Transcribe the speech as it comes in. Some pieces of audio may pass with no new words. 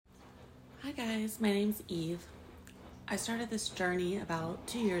Hi guys, my name's Eve. I started this journey about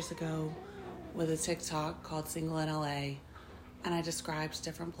 2 years ago with a TikTok called Single in LA, and I described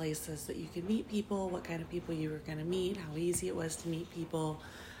different places that you could meet people, what kind of people you were going to meet, how easy it was to meet people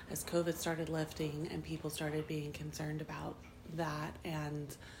as COVID started lifting and people started being concerned about that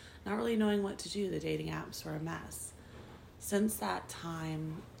and not really knowing what to do. The dating apps were a mess. Since that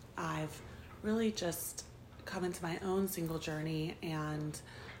time, I've really just come into my own single journey and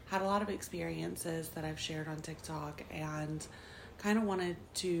had a lot of experiences that I've shared on TikTok and kind of wanted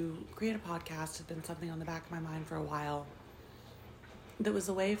to create a podcast. Had been something on the back of my mind for a while that was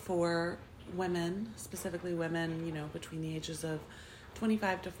a way for women, specifically women, between the ages of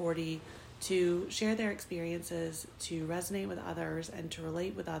 25 to 40, to share their experiences, to resonate with others and to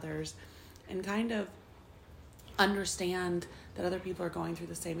relate with others and kind of understand that other people are going through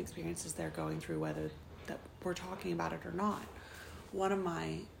the same experiences they're going through, whether that we're talking about it or not. One of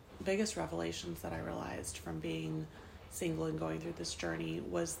my biggest revelations that I realized from being single and going through this journey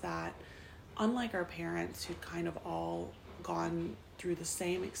was that unlike our parents who'd kind of all gone through the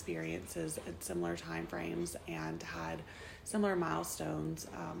same experiences at similar time frames and had similar milestones,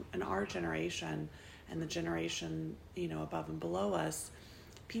 in our generation and the generation, above and below us,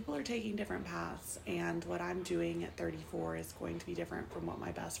 people are taking different paths, and what I'm doing at 34 is going to be different from what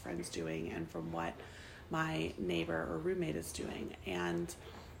my best friend's doing and from what my neighbor or roommate is doing. And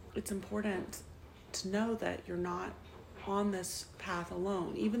it's important to know that you're not on this path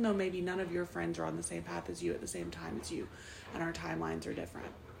alone, even though maybe none of your friends are on the same path as you at the same time as you, and our timelines are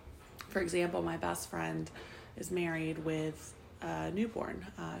different. For example, my best friend is married with a newborn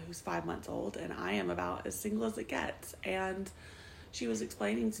who's 5 months old, and I am about as single as it gets. And she was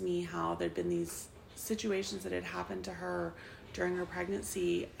explaining to me how there'd been these situations that had happened to her during her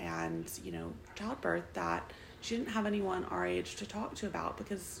pregnancy and, childbirth that she didn't have anyone our age to talk to about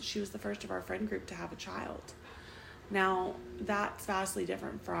because she was the first of our friend group to have a child. Now, that's vastly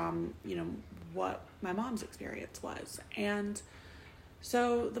different from, what my mom's experience was. And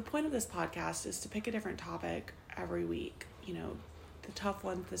so the point of this podcast is to pick a different topic every week, the tough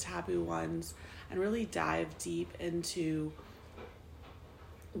ones, the taboo ones, and really dive deep into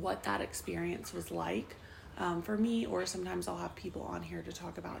what that experience was like for me, or sometimes I'll have people on here to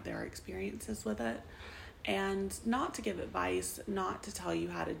talk about their experiences with it. And not to give advice, not to tell you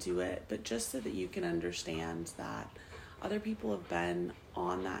how to do it, but just so that you can understand that other people have been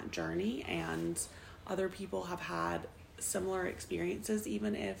on that journey and other people have had similar experiences,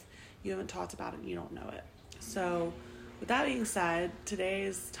 even if you haven't talked about it and you don't know it. So with that being said,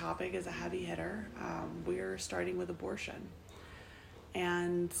 today's topic is a heavy hitter. We're starting with abortion.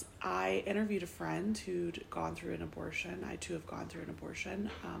 And I interviewed a friend who'd gone through an abortion. I too have gone through an abortion.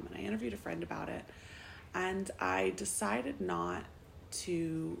 And I interviewed a friend about it. And I decided not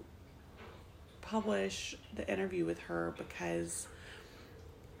to publish the interview with her because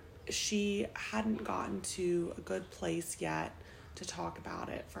she hadn't gotten to a good place yet to talk about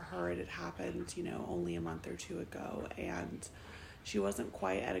it. For her, it had happened, only a month or two ago. And she wasn't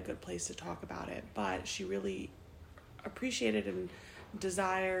quite at a good place to talk about it. But she really appreciated and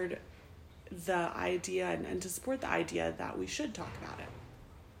desired the idea and to support the idea that we should talk about it.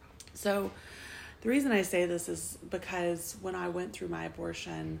 So the reason I say this is because when I went through my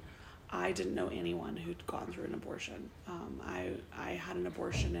abortion, I didn't know anyone who'd gone through an abortion. I had an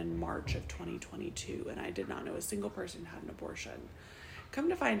abortion in March of 2022, and I did not know a single person who had an abortion. Come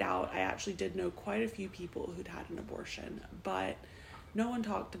to find out, I actually did know quite a few people who'd had an abortion, but no one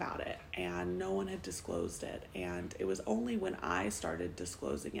talked about it, and no one had disclosed it. And it was only when I started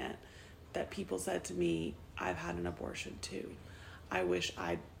disclosing it that people said to me, I've had an abortion too. I wish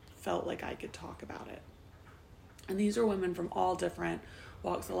I felt like I could talk about it. And these are women from all different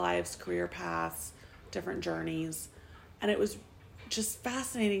walks of lives, career paths, different journeys. And it was just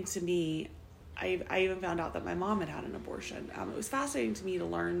fascinating to me. I even found out that my mom had had an abortion. It was fascinating to me to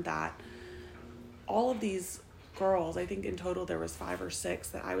learn that all of these girls, I think in total there was 5 or 6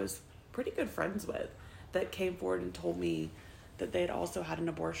 that I was pretty good friends with, that came forward and told me that they had also had an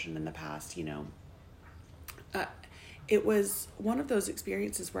abortion in the past. It was one of those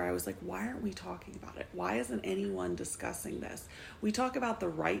experiences where I was like, why aren't we talking about it? Why isn't anyone discussing this? We talk about the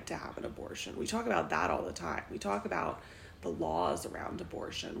right to have an abortion. We talk about that all the time. We talk about the laws around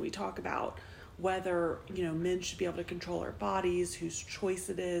abortion. We talk about whether, men should be able to control our bodies, whose choice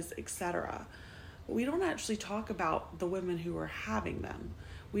it is, etc. But we don't actually talk about the women who are having them.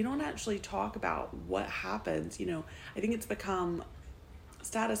 We don't actually talk about what happens. I think it's become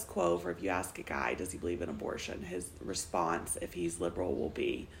status quo for, if you ask a guy, does he believe in abortion? His response, if he's liberal, will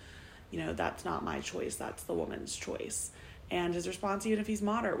be, that's not my choice. That's the woman's choice. And his response, even if he's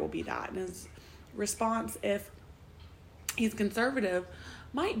moderate, will be that. And his response, if he's conservative,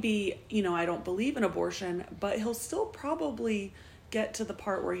 might be, I don't believe in abortion, but he'll still probably get to the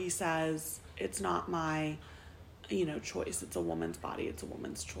part where he says, it's not my, choice. It's a woman's body. It's a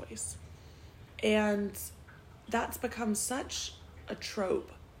woman's choice. And that's become such a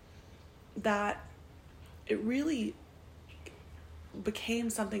trope that it really became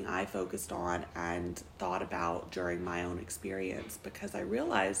something I focused on and thought about during my own experience, because I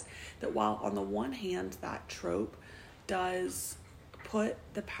realized that while on the one hand that trope does put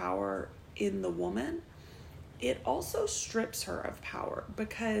the power in the woman, it also strips her of power,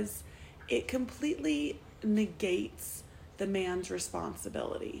 because it completely negates the man's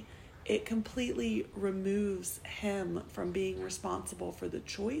responsibility. It completely removes him from being responsible for the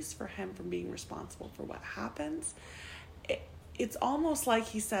choice, for him from being responsible for what happens. It's almost like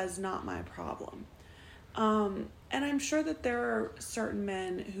he says, not my problem. And I'm sure that there are certain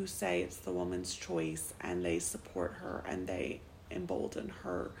men who say it's the woman's choice and they support her and they embolden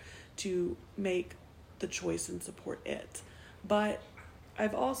her to make the choice and support it. But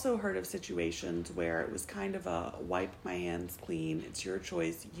I've also heard of situations where it was kind of a wipe my hands clean, it's your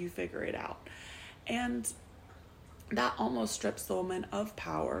choice, you figure it out. And that almost strips the woman of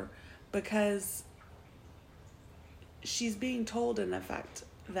power, because she's being told, in effect,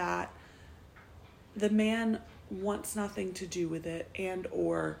 that the man wants nothing to do with it and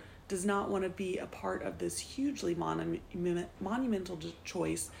or does not want to be a part of this hugely monumental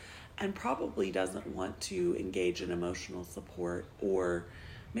choice, and probably doesn't want to engage in emotional support, or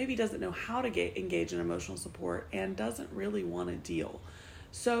maybe doesn't know how to engage in emotional support and doesn't really want to deal.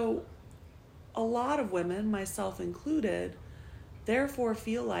 So a lot of women, myself included, therefore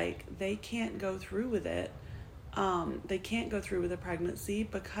feel like they can't go through with it. They can't go through with a pregnancy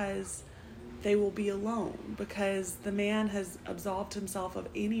because they will be alone, because the man has absolved himself of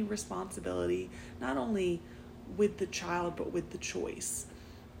any responsibility, not only with the child, but with the choice.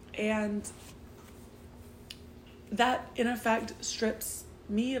 And that, in effect, strips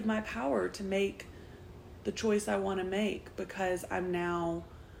me of my power to make the choice I want to make, because I'm now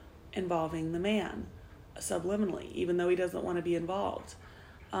involving the man subliminally, even though he doesn't want to be involved.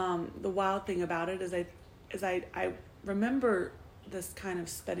 The wild thing about it is I remember this kind of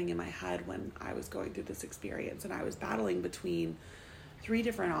spinning in my head when I was going through this experience, and I was battling between 3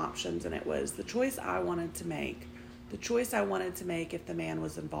 different options, and it was the choice I wanted to make, the choice I wanted to make if the man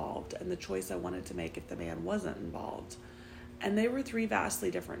was involved, and the choice I wanted to make if the man wasn't involved. And they were 3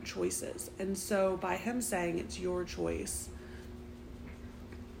 vastly different choices. And so by him saying it's your choice,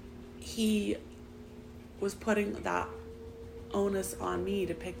 he was putting that onus on me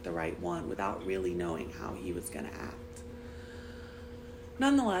to pick the right one without really knowing how he was going to act.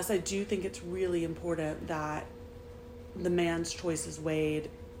 Nonetheless, I do think it's really important that the man's choice is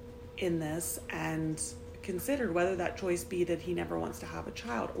weighed in this and considered, whether that choice be that he never wants to have a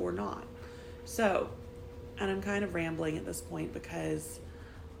child or not. So, and I'm kind of rambling at this point because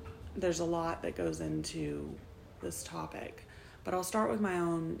there's a lot that goes into this topic, but I'll start with my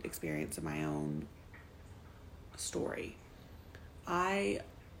own experience and my own story. I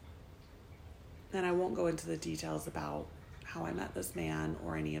won't go into the details about how I met this man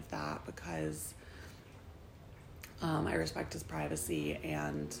or any of that, because I respect his privacy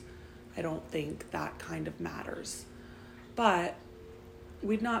and I don't think that kind of matters. But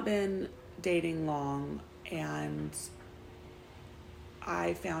we'd not been dating long, and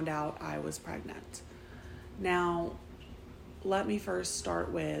I found out I was pregnant. Now, let me first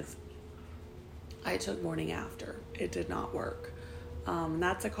start with, I took morning after. It did not work.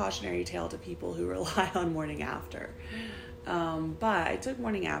 That's a cautionary tale to people who rely on morning after. But I took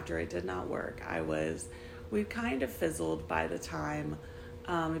morning after. It did not work. We'd kind of fizzled by the time.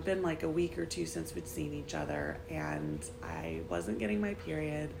 It'd been like a week or 2 since we'd seen each other, and I wasn't getting my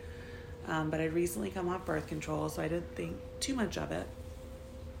period. But I'd recently come off birth control, so I didn't think too much of it.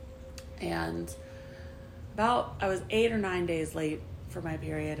 And I was 8 or 9 days late for my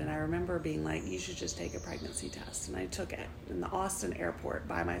period, and I remember being like, you should just take a pregnancy test. And I took it in the Austin airport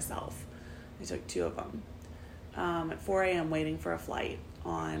by myself. I took 2 of them at 4 a.m. waiting for a flight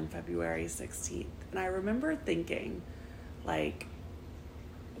on February 16th. And I remember thinking, like,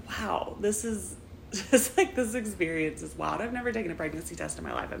 wow, this is just like, this experience is wild. I've never taken a pregnancy test in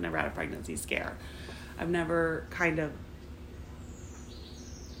my life. I've never had a pregnancy scare. I've never kind of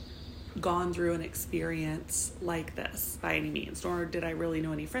gone through an experience like this by any means, nor did I really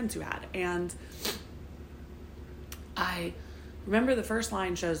know any friends who had. And I remember the first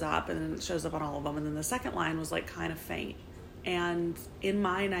line shows up, and then it shows up on all of them, and then the second line was like kind of faint. And in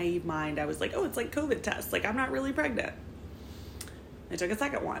my naive mind, I was like, oh, it's like COVID tests. Like, I'm not really pregnant. I took a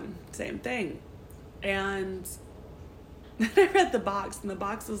second one, same thing. And then I read the box, and the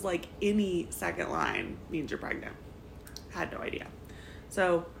box was like, any second line means you're pregnant. Had no idea.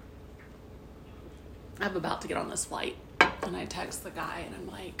 So I'm about to get on this flight, and I text the guy, and I'm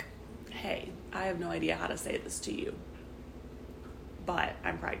like, hey, I have no idea how to say this to you, but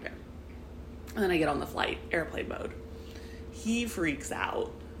I'm pregnant. And then I get on the flight, airplane mode. He freaks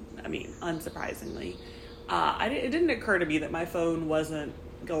out. I mean, unsurprisingly. It didn't occur to me that my phone wasn't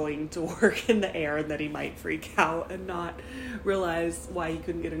going to work in the air and that he might freak out and not realize why he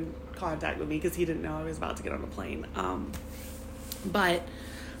couldn't get in contact with me, because he didn't know I was about to get on a plane. But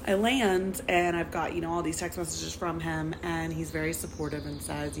I land, and I've got, all these text messages from him, and he's very supportive and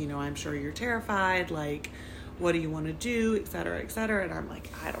says, I'm sure you're terrified. Like, what do you want to do, et cetera, et cetera. And I'm like,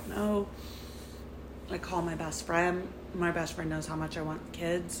 I don't know. I call my best friend. My best friend knows how much I want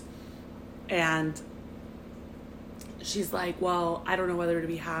kids. And she's like, well, I don't know whether to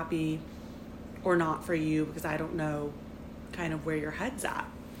be happy or not for you, because I don't know kind of where your head's at.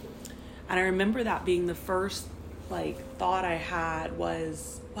 And I remember that being the first thought I had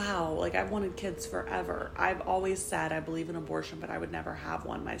was, wow, I've wanted kids forever. I've always said I believe in abortion, but I would never have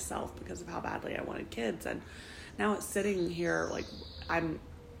one myself because of how badly I wanted kids. And now it's sitting here, I'm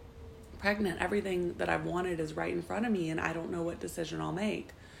pregnant. Everything that I've wanted is right in front of me, and I don't know what decision I'll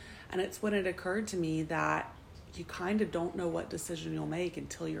make. And it's when it occurred to me that you kind of don't know what decision you'll make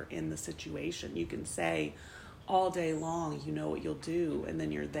until you're in the situation. You can say all day long, what you'll do, and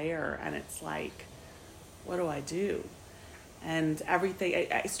then you're there, and it's like, what do I do? And everything,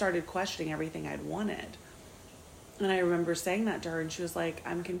 I started questioning everything I'd wanted. And I remember saying that to her, and she was like,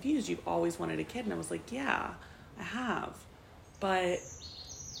 I'm confused. You've always wanted a kid. And I was like, yeah, I have.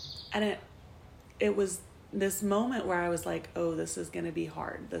 And it was this moment where I was like, oh, this is going to be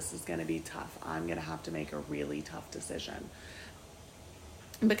hard. This is going to be tough. I'm going to have to make a really tough decision.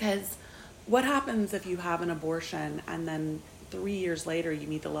 Because what happens if you have an abortion and then 3 years later you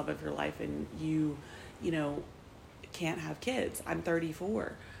meet the love of your life and you can't have kids? I'm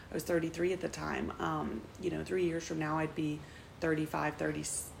 34. I was 33 at the time. 3 years from now I'd be 35,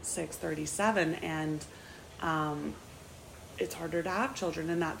 36, 37. And it's harder to have children.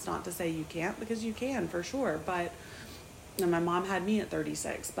 And that's not to say you can't, because you can for sure. But my mom had me at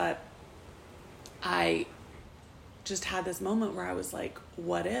 36. But I just had this moment where I was like,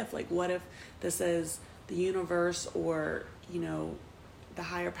 what if? What if this is the universe or, the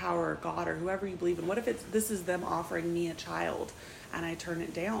higher power or God or whoever you believe in? What if this is them offering me a child and I turn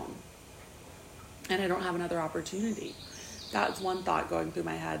it down and I don't have another opportunity? That's one thought going through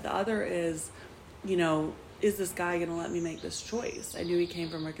my head. The other is, is this guy going to let me make this choice? I knew he came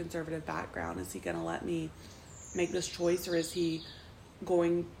from a conservative background. Is he going to let me make this choice, or is he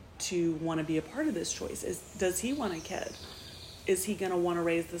going to want to be a part of this choice? Does he want a kid? Is he going to want to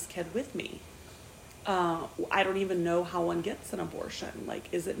raise this kid with me? I don't even know how one gets an abortion.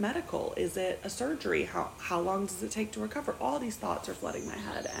 Is it medical? Is it a surgery? How long does it take to recover? All these thoughts are flooding my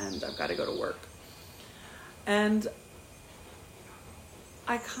head, and I've got to go to work. And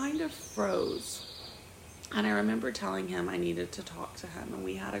I kind of froze. And I remember telling him I needed to talk to him, and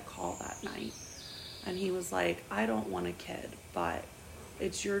we had a call that night. And he was like, I don't want a kid, but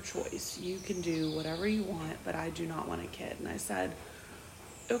it's your choice. You can do whatever you want, but I do not want a kid. And I said,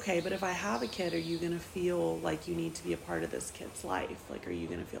 okay, but if I have a kid, are you going to feel like you need to be a part of this kid's life? Are you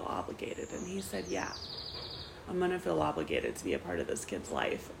going to feel obligated? And he said, yeah, I'm going to feel obligated to be a part of this kid's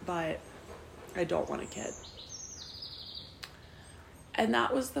life, but I don't want a kid. And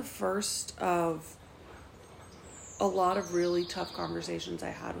that was the first of a lot of really tough conversations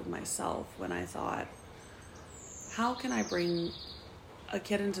I had with myself, when I thought, how can I bring a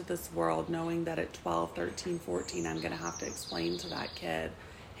kid into this world knowing that at 12, 13, 14, I'm going to have to explain to that kid,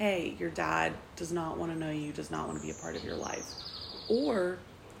 hey, your dad does not want to know you, does not want to be a part of your life. Or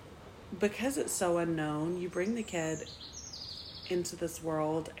because it's so unknown, you bring the kid into this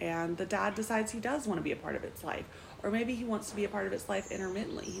world and the dad decides he does want to be a part of its life. Or maybe he wants to be a part of its life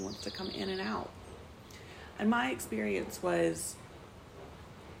intermittently. He wants to come in and out. And my experience was,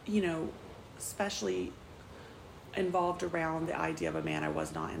 especially involved around the idea of a man I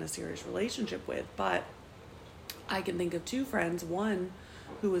was not in a serious relationship with. But I can think of two friends, one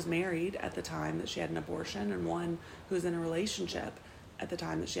who was married at the time that she had an abortion, and one who was in a relationship at the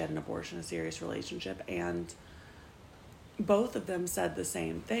time that she had an abortion, a serious relationship. And both of them said the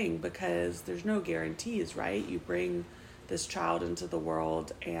same thing, because there's no guarantees, right? You bring this child into the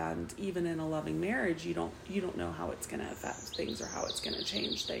world, and even in a loving marriage, you don't know how it's going to affect things or how it's going to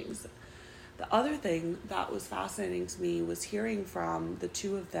change things. The other thing that was fascinating to me was hearing from the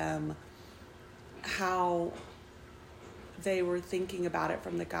two of them how they were thinking about it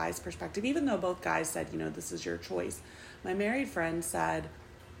from the guy's perspective, even though both guys said, this is your choice. My married friend said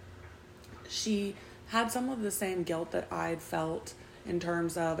she had some of the same guilt that I'd felt in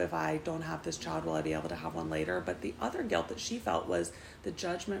terms of, if I don't have this child, will I be able to have one later? But the other guilt that she felt was the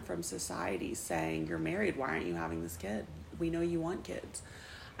judgment from society saying, you're married, why aren't you having this kid? We know you want kids.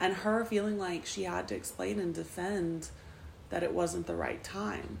 And her feeling like she had to explain and defend that it wasn't the right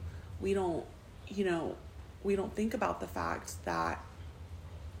time. We don't think about the fact that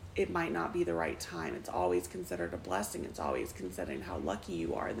it might not be the right time. It's always considered a blessing. It's always considering how lucky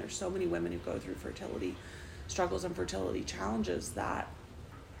you are. And there's so many women who go through fertility struggles and fertility challenges that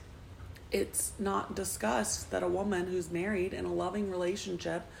it's not discussed that a woman who's married in a loving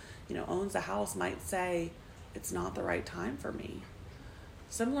relationship, owns a house, might say, it's not the right time for me.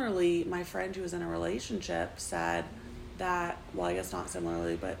 Similarly, my friend who was in a relationship said that, well, I guess not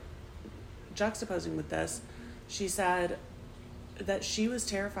similarly, but juxtaposing with this, she said that she was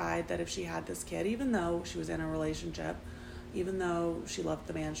terrified that if she had this kid, even though she was in a relationship, even though she loved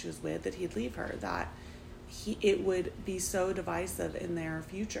the man she was with, that he'd leave her, that it would be so divisive in their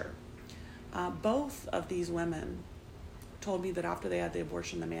future. Both of these women told me that after they had the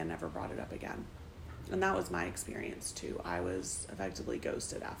abortion, the man never brought it up again. And that was my experience too. I was effectively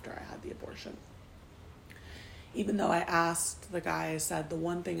ghosted after I had the abortion. Even though I asked the guy, I said, the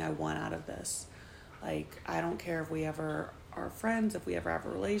one thing I want out of this, I don't care if we ever are friends, if we ever have a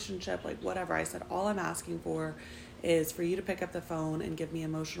relationship, whatever. I said, all I'm asking for is for you to pick up the phone and give me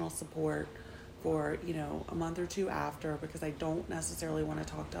emotional support for, a month or two after, because I don't necessarily want to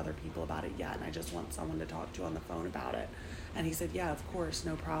talk to other people about it yet. And I just want someone to talk to on the phone about it. And he said, yeah, of course,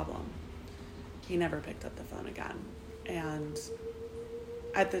 no problem. He never picked up the phone again. And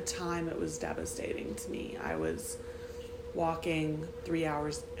at the time, it was devastating to me. I was walking 3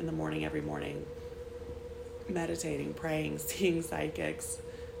 hours in the morning every morning, meditating, praying, seeing psychics,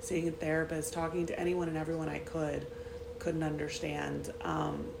 seeing a therapist, talking to anyone and everyone I couldn't understand,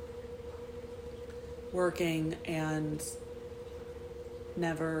 working, and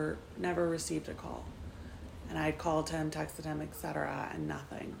never received a call. And I'd called him, texted him, etc., and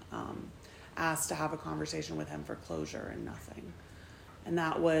nothing. Asked to have a conversation with him for closure, and nothing. And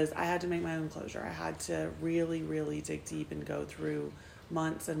I had to make my own closure. I had to really, really dig deep and go through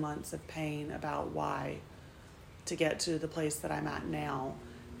months and months of pain about why to get to the place that I'm at now.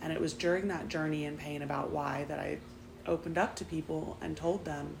 And it was during that journey and pain about why that I opened up to people and told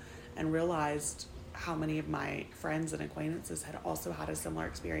them, and realized how many of my friends and acquaintances had also had a similar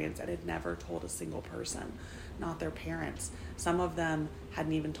experience and had never told a single person, not their parents. Some of them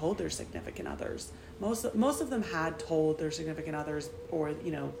hadn't even told their significant others. Most of them had told their significant others or,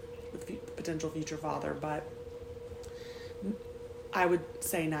 the potential future father, but I would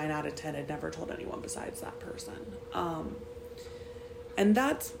say 9 out of 10 had never told anyone besides that person. And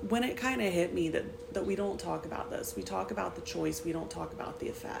that's when it kind of hit me that we don't talk about this. We talk about the choice. We don't talk about the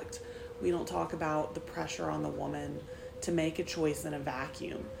effect. We don't talk about the pressure on the woman to make a choice in a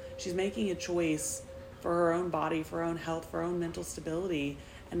vacuum. She's making a choice for her own body, for her own health, for her own mental stability.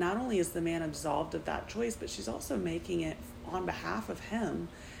 And not only is the man absolved of that choice, but she's also making it on behalf of him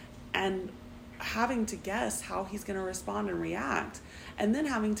and having to guess how he's going to respond and react. And then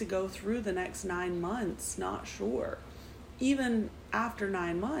having to go through the next 9 months, not sure. Even after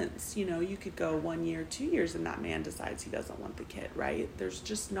 9 months, you could go 1 year, 2 years, and that man decides he doesn't want the kid, right? There's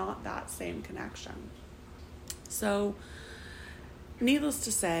just not that same connection. So, needless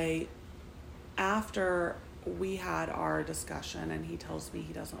to say, after we had our discussion and he tells me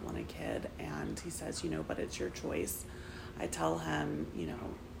he doesn't want a kid and he says, but it's your choice. I tell him,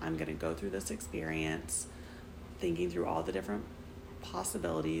 I'm going to go through this experience, thinking through all the different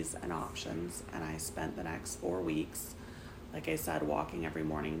possibilities and options. And I spent the next 4 weeks, like I said, walking every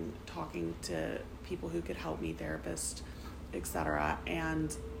morning, talking to people who could help me, therapists, etc.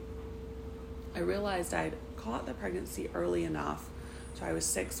 And I realized I'd caught the pregnancy early enough. So I was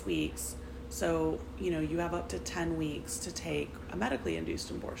 6 weeks. So, you have up to 10 weeks to take a medically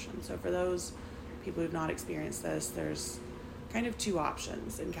induced abortion. So for those people who've not experienced this, there's kind of 2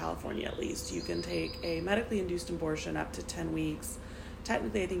 options in California, at least. You can take a medically induced abortion up to 10 weeks.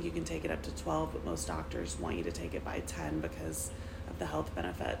 Technically, I think you can take it up to 12, but most doctors want you to take it by 10 because of the health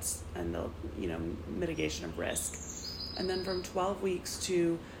benefits and the, mitigation of risk. And then from 12 weeks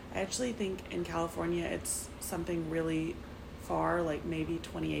to, I actually think in California, it's something really far, like maybe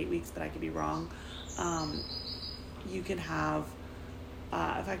 28 weeks, but I could be wrong. You can have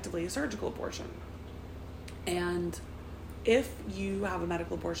effectively a surgical abortion. And if you have a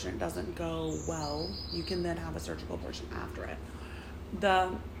medical abortion, it doesn't go well, you can then have a surgical abortion after it.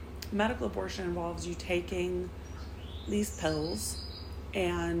 The medical abortion involves you taking these pills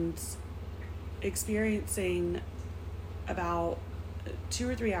and experiencing about 2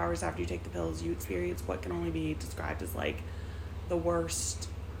 or 3 hours after you take the pills, you experience what can only be described as like the worst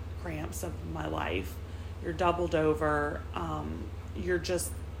cramps of my life. You're doubled over. You're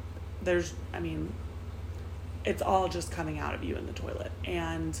just, it's all just coming out of you in the toilet.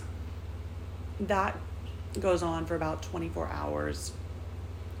 And that goes on for about 24 hours.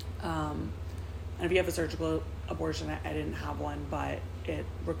 And if you have a surgical abortion, I didn't have one, but it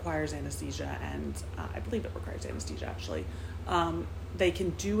requires anesthesia, and I believe it requires anesthesia, actually. They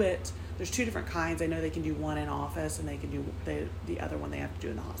can do it. There's 2 different kinds. I know they can do one in office, and they can do the other one they have to do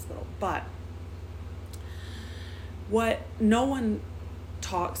in the hospital. But what no one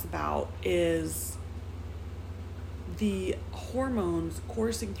talks about is the hormones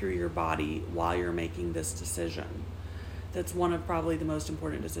coursing through your body while you're making this decision. That's one of probably the most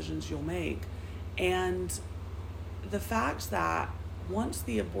important decisions you'll make. And the fact that once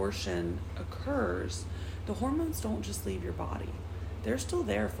the abortion occurs, the hormones don't just leave your body. They're still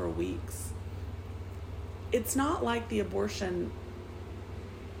there for weeks. It's not like the abortion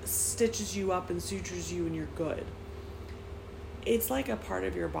stitches you up and sutures you and you're good. It's like a part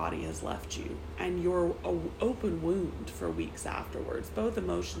of your body has left you and you're an open wound for weeks afterwards, both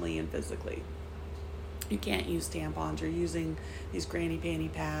emotionally and physically. You can't use tampons. You're using these granny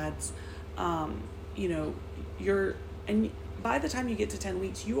panty pads. And by the time you get to 10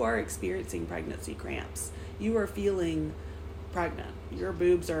 weeks, you are experiencing pregnancy cramps. You are feeling pregnant. Your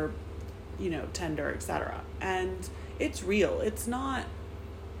boobs are, tender, etc. And it's real. It's not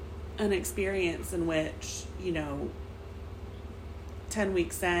an experience in which, 10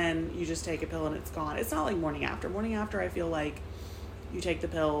 weeks in, you just take a pill and it's gone. It's not like morning after. Morning after, I feel like you take the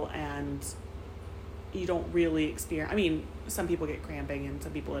pill and you don't really experience, some people get cramping and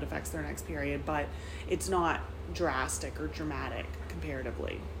some people it affects their next period, but it's not drastic or dramatic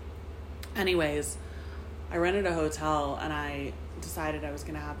comparatively. Anyways, I rented a hotel and I decided I was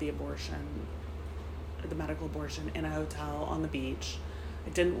going to have the medical abortion in a hotel on the beach. I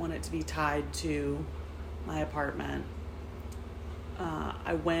didn't want it to be tied to my apartment.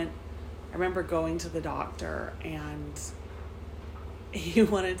 I remember going to the doctor and he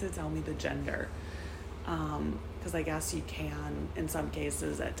wanted to tell me the gender. Because I guess you can in some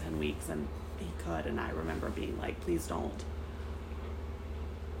cases at 10 weeks, and he could, and I remember being like, please don't.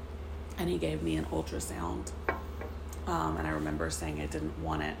 And he gave me an ultrasound. And I remember saying I didn't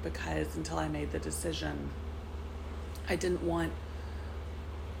want it because until I made the decision, I didn't want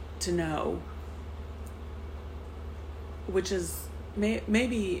to know, which is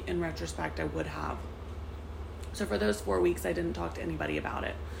maybe in retrospect I would have. So for those 4 weeks, I didn't talk to anybody about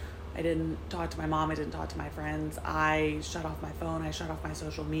it. I didn't talk to my mom. I didn't talk to my friends. I shut off my phone. I shut off my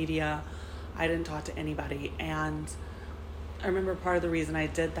social media. I didn't talk to anybody. And I remember part of the reason I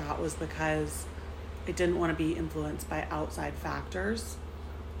did that was because I didn't want to be influenced by outside factors.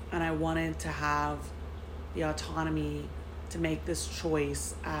 And I wanted to have the autonomy to make this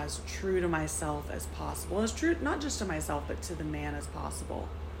choice as true to myself as possible. As true, not just to myself, but to the man as possible.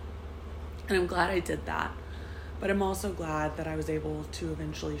 And I'm glad I did that. But I'm also glad that I was able to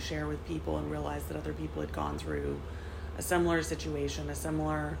eventually share with people and realize that other people had gone through a similar situation, a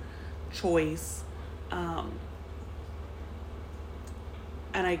similar choice. And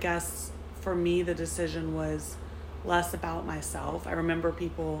I guess for me, the decision was less about myself. I remember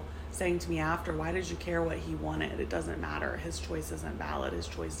people saying to me after, why did you care what he wanted? It doesn't matter. His choice isn't valid. His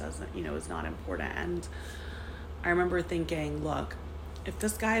choice doesn't, is not important. And I remember thinking, look, if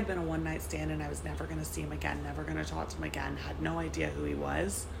this guy had been a one-night stand and I was never going to see him again, never going to talk to him again, had no idea who he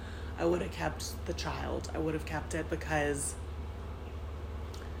was, I would have kept the child. I would have kept it because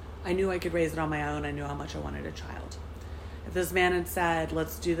I knew I could raise it on my own. I knew how much I wanted a child. If this man had said,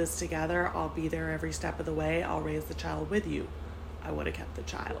 let's do this together, I'll be there every step of the way, I'll raise the child with you, I would have kept the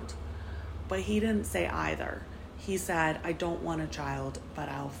child. But he didn't say either. He said, I don't want a child, but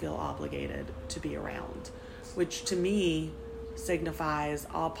I'll feel obligated to be around, which to me signifies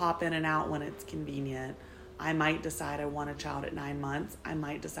I'll pop in and out when it's convenient. I might decide I want a child at 9 months. I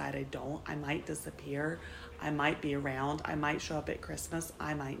might decide I don't. I might disappear. I might be around. I might show up at Christmas.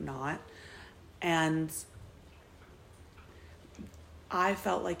 I might not. And I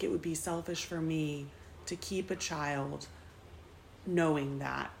felt like it would be selfish for me to keep a child knowing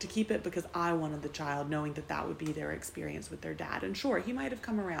that, to keep it because I wanted the child, knowing that that would be their experience with their dad. And sure, he might have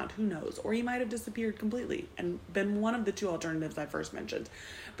come around, who knows, or he might have disappeared completely and been one of the two alternatives I first mentioned.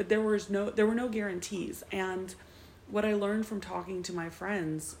 But there were no guarantees. And what I learned from talking to my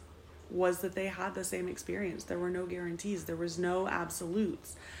friends was that they had the same experience. There were no guarantees. There was no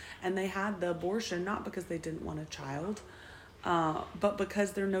absolutes. And they had the abortion not because they didn't want a child, but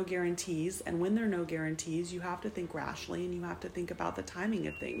because there are no guarantees. And when there are no guarantees, you have to think rationally, and you have to think about the timing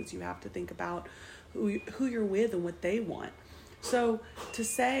of things. You have to think about who you're with and what they want. So to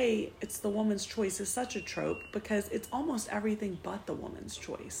say it's the woman's choice is such a trope, because it's almost everything but the woman's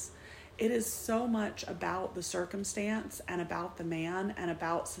choice. It is so much about the circumstance and about the man and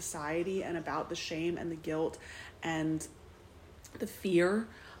about society and about the shame and the guilt and the fear,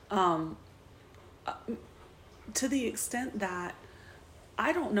 to the extent that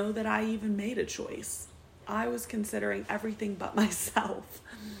I don't know that I even made a choice. I was considering everything but myself.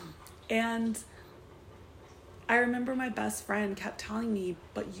 And I remember my best friend kept telling me,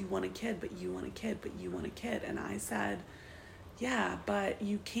 but you want a kid, but you want a kid, but you want a kid. And I said, yeah, but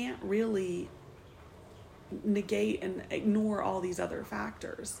you can't really negate and ignore all these other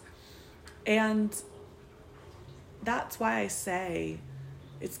factors. And that's why I say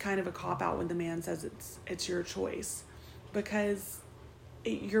it's kind of a cop-out when the man says it's your choice, because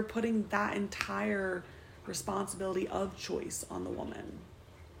you're putting that entire responsibility of choice on the woman.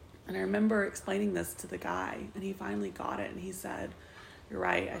 And I remember explaining this to the guy, and he finally got it, and he said, you're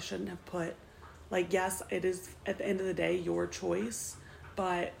right, I shouldn't have put, yes, it is at the end of the day your choice,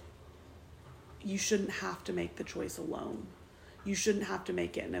 but you shouldn't have to make the choice alone. You shouldn't have to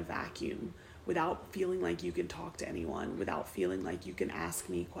make it in a vacuum without feeling like you can talk to anyone, without feeling like you can ask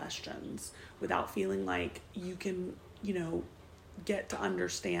me questions, without feeling like you can, get to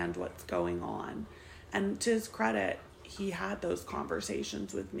understand what's going on. And to his credit, he had those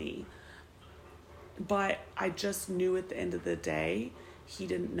conversations with me. But I just knew at the end of the day, he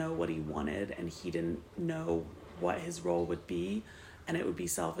didn't know what he wanted, and he didn't know what his role would be. And it would be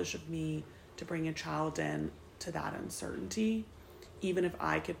selfish of me to bring a child in to that uncertainty, even if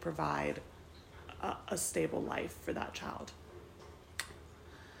I could provide a stable life for that child.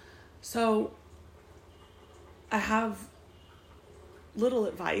 So I have little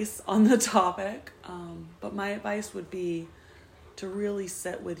advice on the topic, but my advice would be to really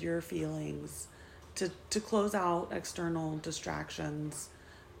sit with your feelings, to close out external distractions,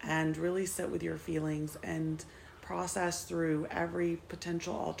 and really sit with your feelings and process through every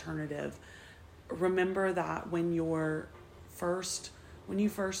potential alternative. Remember that when you first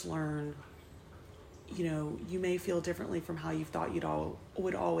learn, you may feel differently from how you thought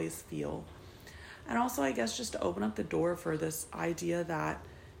would always feel. And also, I guess, just to open up the door for this idea that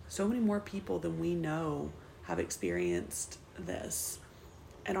so many more people than we know have experienced this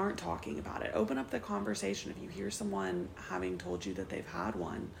and aren't talking about it. Open up the conversation. If you hear someone having told you that they've had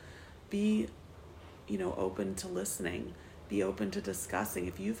one, be, open to listening. Be open to discussing.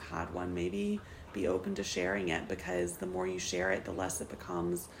 If you've had one, maybe be open to sharing it, because the more you share it, the less it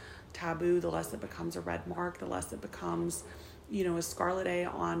becomes taboo, the less it becomes a red mark, the less it becomes, a scarlet A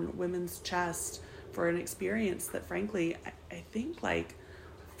on women's chest for an experience that, frankly, I think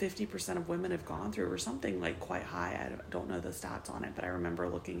 50% of women have gone through, or something quite high. I don't know the stats on it, but I remember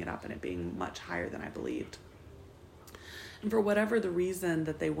looking it up and it being much higher than I believed. And for whatever the reason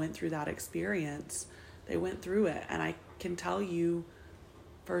that they went through that experience, they went through it. And I can tell you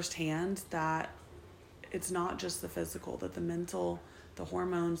firsthand that it's not just the physical, that the mental, the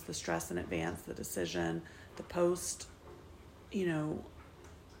hormones, the stress in advance, the decision, the post,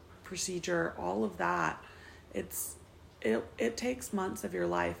 procedure, all of that, it takes months of your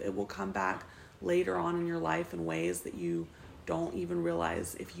life. It will come back later on in your life in ways that you don't even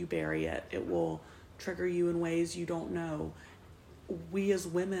realize if you bury it. It will trigger you in ways you don't know. We as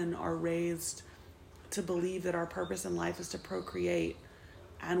women are raised to believe that our purpose in life is to procreate.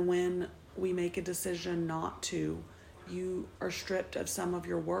 And when we make a decision not to, you are stripped of some of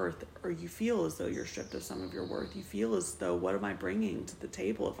your worth, or you feel as though you're stripped of some of your worth. You feel as though, what am I bringing to the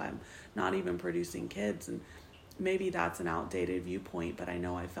table if I'm not even producing kids? And maybe that's an outdated viewpoint, but I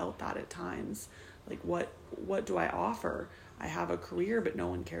know I felt that at times. What do I offer? I have a career, but no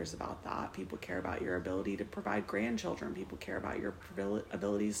one cares about that. People care about your ability to provide grandchildren. People care about your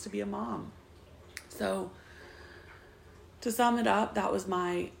abilities to be a mom. So to sum it up, that was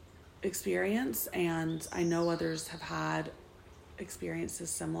my experience, and I know others have had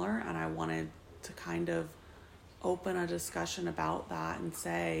experiences similar, and I wanted to kind of open a discussion about that and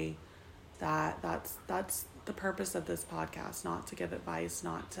say that that's the purpose of this podcast, not to give advice,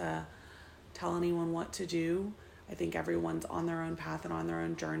 not to tell anyone what to do. I think everyone's on their own path and on their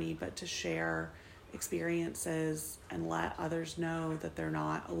own journey, but to share experiences and let others know that they're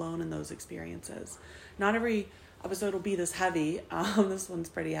not alone in those experiences. Not every episode will be this heavy. This one's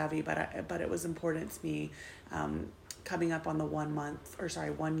pretty heavy, but it was important to me. Coming up on the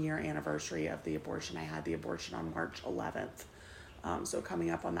 1 year anniversary of the abortion. I had the abortion on March 11th So coming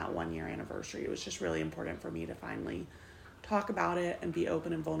up on that 1 year anniversary, it was just really important for me to finally talk about it and be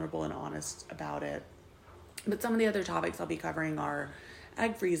open and vulnerable and honest about it. But some of the other topics I'll be covering are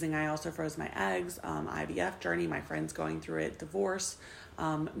egg freezing. I also froze my eggs, IVF journey, my friends going through it, divorce,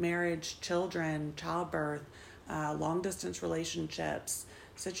 marriage, children, childbirth, long distance relationships,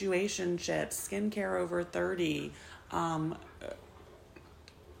 situationships, skincare over 30,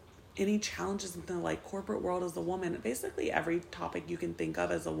 any challenges in the like corporate world as a woman, basically every topic you can think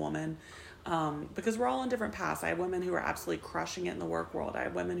of as a woman, because we're all on different paths. I have women who are absolutely crushing it in the work world. I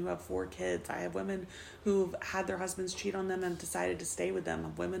have women who have 4 kids. I have women who've had their husbands cheat on them and decided to stay with them. I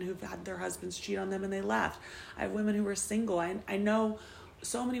have women who've had their husbands cheat on them and they left. I have women who are single. I know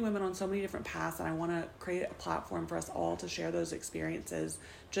so many women on so many different paths, and I want to create a platform for us all to share those experiences,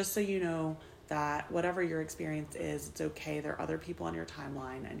 just so you know that whatever your experience is, it's okay. There are other people on your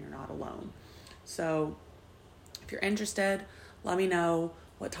timeline and you're not alone. So if you're interested, let me know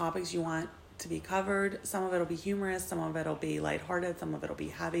what topics you want to be covered. Some of it will be humorous, some of it will be lighthearted, some of it will be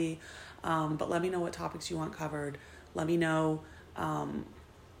heavy. But let me know what topics you want covered. Let me know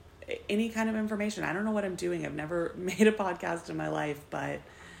any kind of information. I don't know what I'm doing. I've never made a podcast in my life, but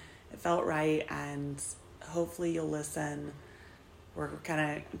it felt right, and hopefully you'll listen. We're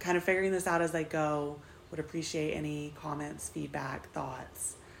kind of figuring this out as I go. Would appreciate any comments, feedback,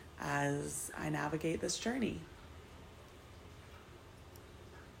 thoughts as I navigate this journey.